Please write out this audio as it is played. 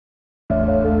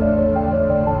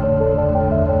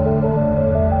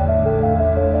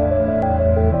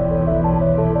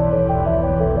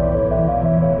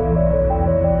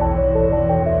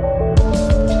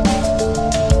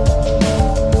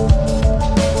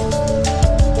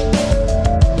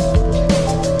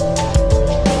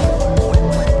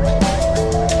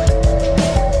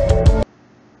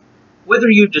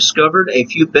Whether you've discovered a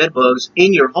few bed bugs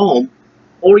in your home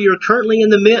or you're currently in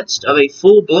the midst of a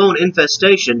full-blown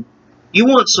infestation, you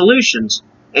want solutions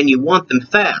and you want them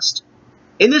fast.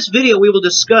 In this video, we will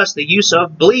discuss the use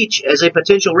of bleach as a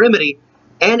potential remedy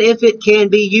and if it can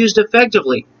be used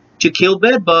effectively to kill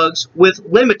bed bugs with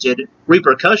limited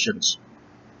repercussions.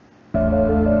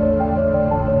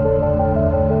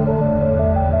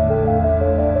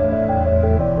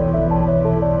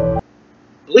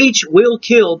 Bleach will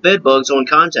kill bed bugs on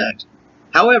contact.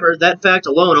 However, that fact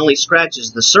alone only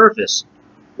scratches the surface.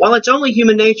 While it's only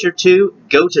human nature to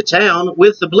go to town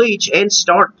with the bleach and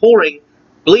start pouring,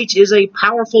 bleach is a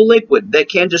powerful liquid that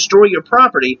can destroy your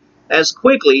property as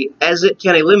quickly as it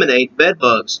can eliminate bed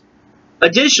bugs.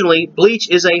 Additionally, bleach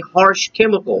is a harsh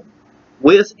chemical.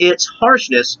 With its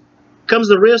harshness comes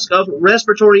the risk of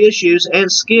respiratory issues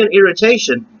and skin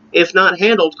irritation if not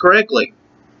handled correctly.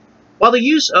 While the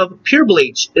use of pure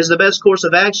bleach is the best course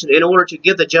of action in order to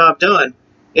get the job done,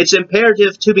 it's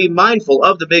imperative to be mindful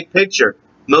of the big picture,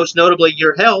 most notably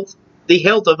your health, the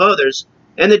health of others,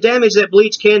 and the damage that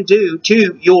bleach can do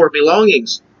to your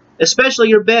belongings, especially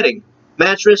your bedding,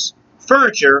 mattress,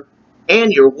 furniture,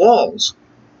 and your walls.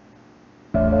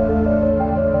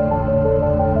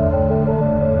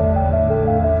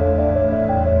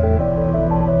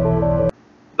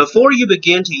 Before you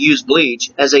begin to use bleach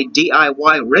as a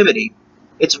DIY remedy,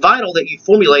 it's vital that you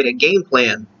formulate a game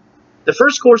plan. The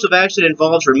first course of action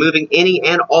involves removing any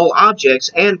and all objects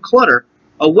and clutter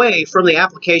away from the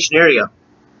application area.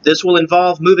 This will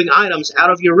involve moving items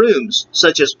out of your rooms,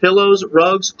 such as pillows,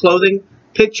 rugs, clothing,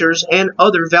 pictures, and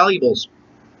other valuables.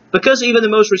 Because even the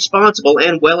most responsible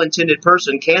and well-intended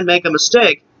person can make a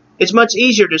mistake, it's much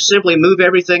easier to simply move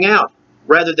everything out,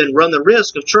 rather than run the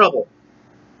risk of trouble.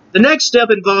 The next step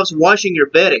involves washing your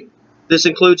bedding. This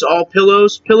includes all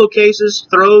pillows, pillowcases,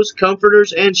 throws,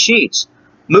 comforters, and sheets.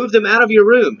 Move them out of your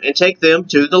room and take them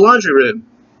to the laundry room.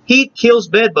 Heat kills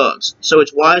bed bugs, so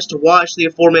it's wise to wash the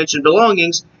aforementioned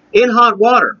belongings in hot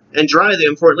water and dry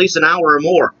them for at least an hour or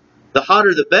more. The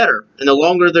hotter the better, and the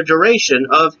longer the duration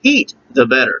of heat, the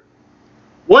better.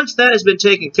 Once that has been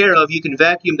taken care of, you can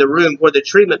vacuum the room where the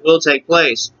treatment will take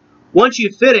place. Once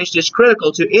you've finished, it's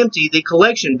critical to empty the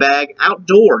collection bag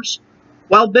outdoors.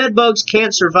 While bed bugs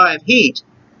can't survive heat,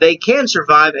 they can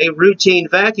survive a routine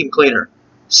vacuum cleaner.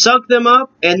 Suck them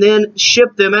up and then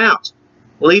ship them out.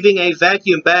 Leaving a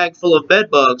vacuum bag full of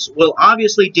bed bugs will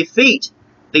obviously defeat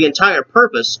the entire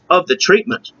purpose of the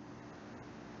treatment.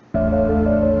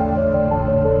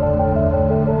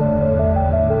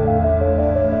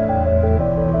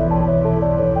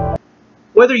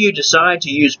 Whether you decide to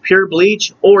use pure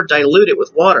bleach or dilute it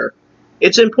with water,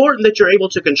 it's important that you're able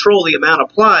to control the amount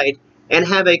applied and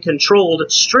have a controlled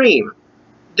stream.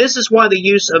 This is why the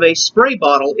use of a spray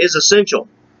bottle is essential.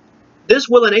 This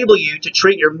will enable you to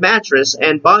treat your mattress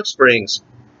and box springs.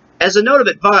 As a note of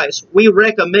advice, we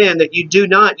recommend that you do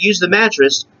not use the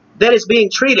mattress that is being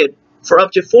treated for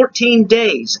up to 14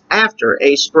 days after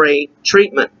a spray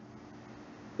treatment.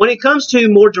 When it comes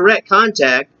to more direct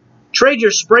contact, trade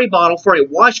your spray bottle for a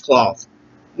washcloth.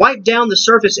 Wipe down the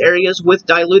surface areas with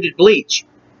diluted bleach.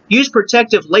 Use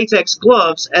protective latex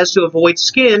gloves as to avoid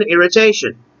skin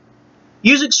irritation.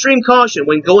 Use extreme caution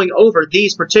when going over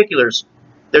these particulars.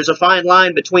 There's a fine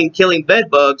line between killing bed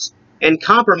bugs and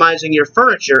compromising your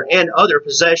furniture and other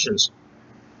possessions.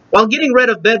 While getting rid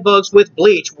of bed bugs with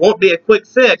bleach won't be a quick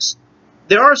fix,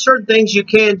 there are certain things you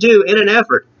can do in an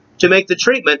effort to make the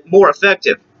treatment more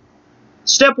effective.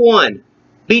 Step 1.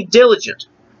 Be diligent.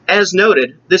 As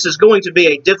noted, this is going to be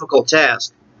a difficult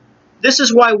task. This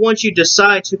is why once you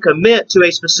decide to commit to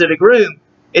a specific room,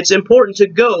 it's important to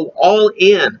go all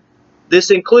in.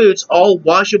 This includes all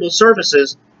washable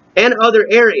surfaces and other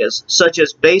areas such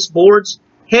as baseboards,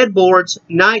 headboards,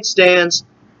 nightstands,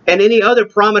 and any other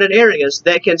prominent areas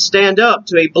that can stand up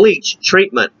to a bleach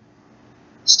treatment.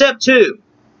 Step 2.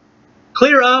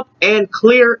 Clear up and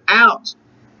clear out.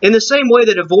 In the same way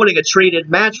that avoiding a treated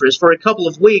mattress for a couple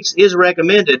of weeks is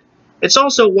recommended, it's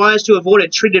also wise to avoid a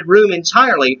treated room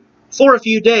entirely for a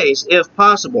few days if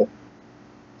possible.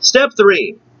 Step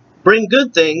 3. Bring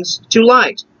good things to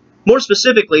light, more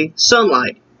specifically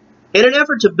sunlight. In an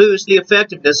effort to boost the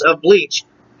effectiveness of bleach,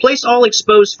 place all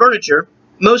exposed furniture,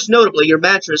 most notably your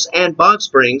mattress and box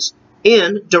springs,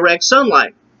 in direct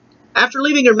sunlight. After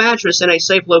leaving your mattress in a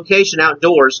safe location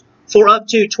outdoors for up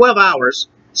to 12 hours,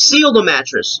 seal the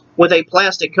mattress with a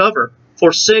plastic cover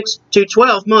for 6 to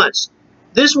 12 months.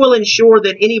 This will ensure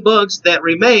that any bugs that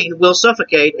remain will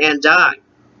suffocate and die.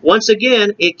 Once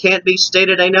again, it can't be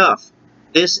stated enough.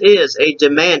 This is a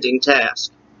demanding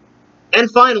task.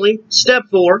 And finally, step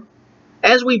 4,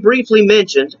 As we briefly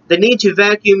mentioned, the need to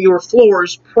vacuum your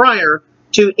floors prior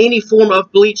to any form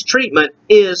of bleach treatment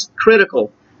is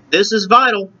critical. This is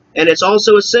vital, and it's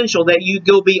also essential that you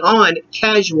go beyond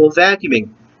casual vacuuming.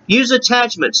 Use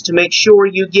attachments to make sure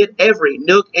you get every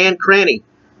nook and cranny.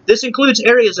 This includes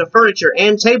areas of furniture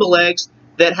and table legs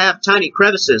that have tiny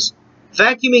crevices.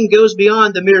 Vacuuming goes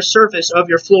beyond the mere surface of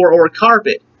your floor or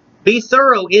carpet. Be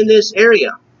thorough in this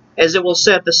area, as it will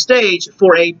set the stage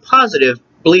for a positive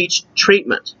bleach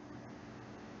treatment.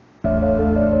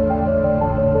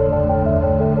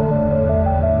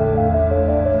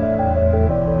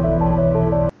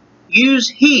 Use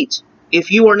heat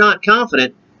if you are not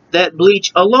confident that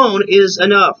bleach alone is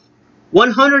enough.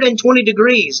 120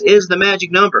 degrees is the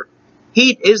magic number.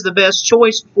 Heat is the best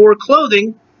choice for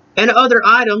clothing and other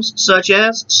items such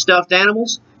as stuffed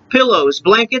animals, pillows,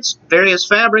 blankets, various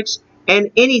fabrics,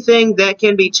 and anything that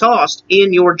can be tossed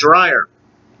in your dryer.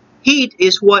 Heat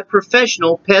is what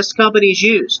professional pest companies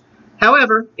use.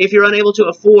 However, if you're unable to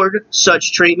afford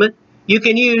such treatment, you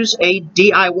can use a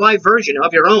DIY version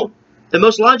of your own. The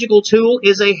most logical tool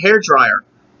is a hairdryer.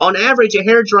 On average, a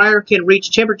hairdryer can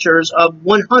reach temperatures of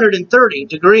 130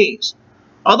 degrees.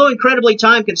 Although incredibly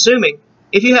time-consuming,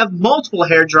 if you have multiple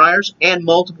hairdryers and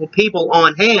multiple people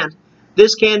on hand,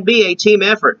 this can be a team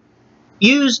effort.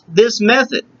 Use this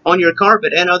method on your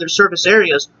carpet and other surface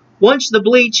areas once the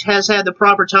bleach has had the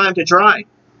proper time to dry.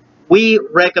 We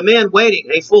recommend waiting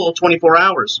a full 24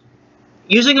 hours.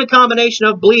 Using a combination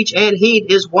of bleach and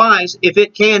heat is wise if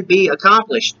it can be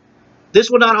accomplished. This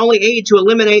will not only aid to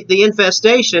eliminate the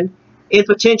infestation in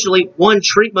potentially one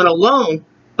treatment alone,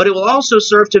 but it will also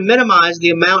serve to minimize the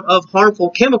amount of harmful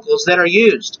chemicals that are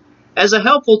used. As a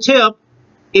helpful tip,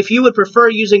 if you would prefer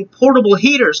using portable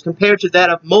heaters compared to that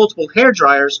of multiple hair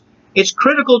dryers, it's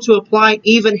critical to apply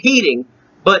even heating,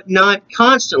 but not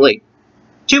constantly.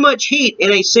 Too much heat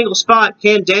in a single spot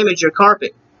can damage your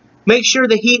carpet. Make sure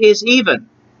the heat is even,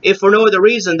 if for no other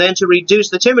reason than to reduce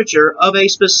the temperature of a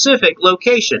specific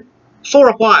location for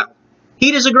a while.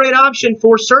 Heat is a great option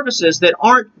for surfaces that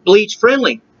aren't bleach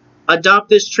friendly. Adopt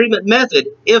this treatment method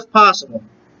if possible.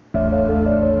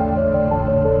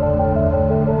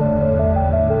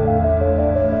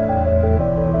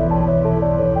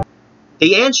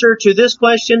 The answer to this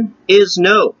question is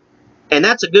no, and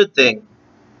that's a good thing.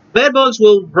 Bedbugs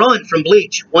will run from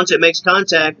bleach once it makes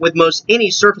contact with most any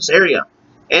surface area,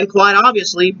 and quite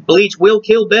obviously, bleach will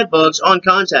kill bedbugs on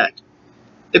contact.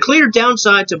 The clear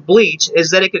downside to bleach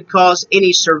is that it could cause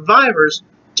any survivors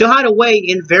to hide away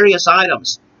in various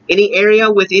items. Any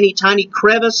area with any tiny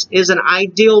crevice is an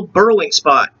ideal burrowing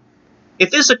spot.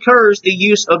 If this occurs, the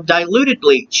use of diluted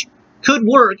bleach could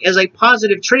work as a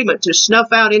positive treatment to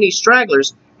snuff out any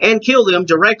stragglers and kill them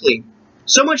directly.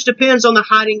 So much depends on the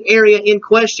hiding area in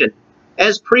question.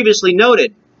 As previously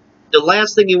noted, the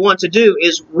last thing you want to do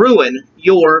is ruin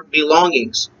your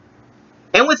belongings.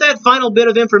 And with that final bit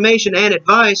of information and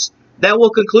advice, that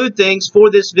will conclude things for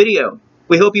this video.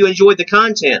 We hope you enjoyed the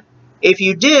content. If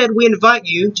you did, we invite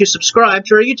you to subscribe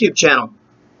to our YouTube channel.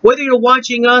 Whether you're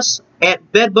watching us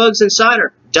at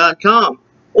bedbugsinsider.com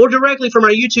or directly from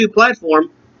our YouTube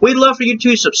platform, we'd love for you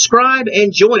to subscribe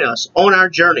and join us on our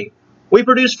journey. We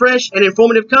produce fresh and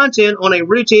informative content on a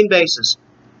routine basis.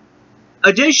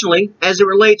 Additionally, as it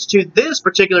relates to this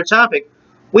particular topic,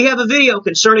 we have a video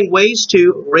concerning ways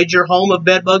to rid your home of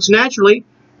bedbugs naturally,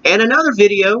 and another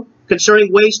video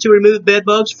concerning ways to remove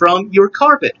bedbugs from your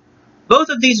carpet. Both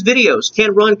of these videos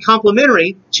can run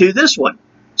complementary to this one.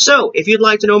 So, if you'd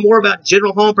like to know more about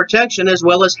general home protection as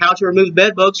well as how to remove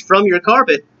bedbugs from your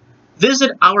carpet,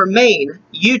 visit our main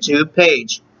YouTube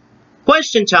page.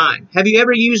 Question time. Have you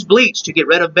ever used bleach to get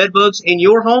rid of bedbugs in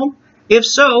your home? If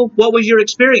so, what was your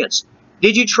experience?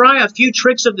 Did you try a few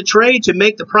tricks of the trade to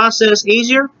make the process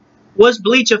easier? Was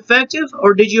bleach effective,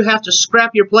 or did you have to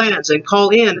scrap your plans and call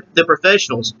in the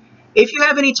professionals? If you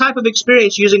have any type of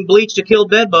experience using bleach to kill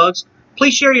bedbugs,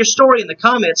 please share your story in the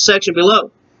comments section below.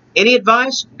 Any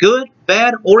advice, good,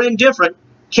 bad, or indifferent,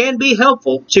 can be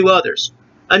helpful to others.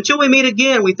 Until we meet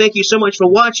again, we thank you so much for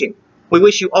watching. We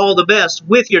wish you all the best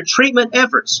with your treatment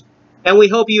efforts, and we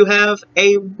hope you have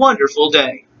a wonderful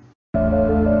day.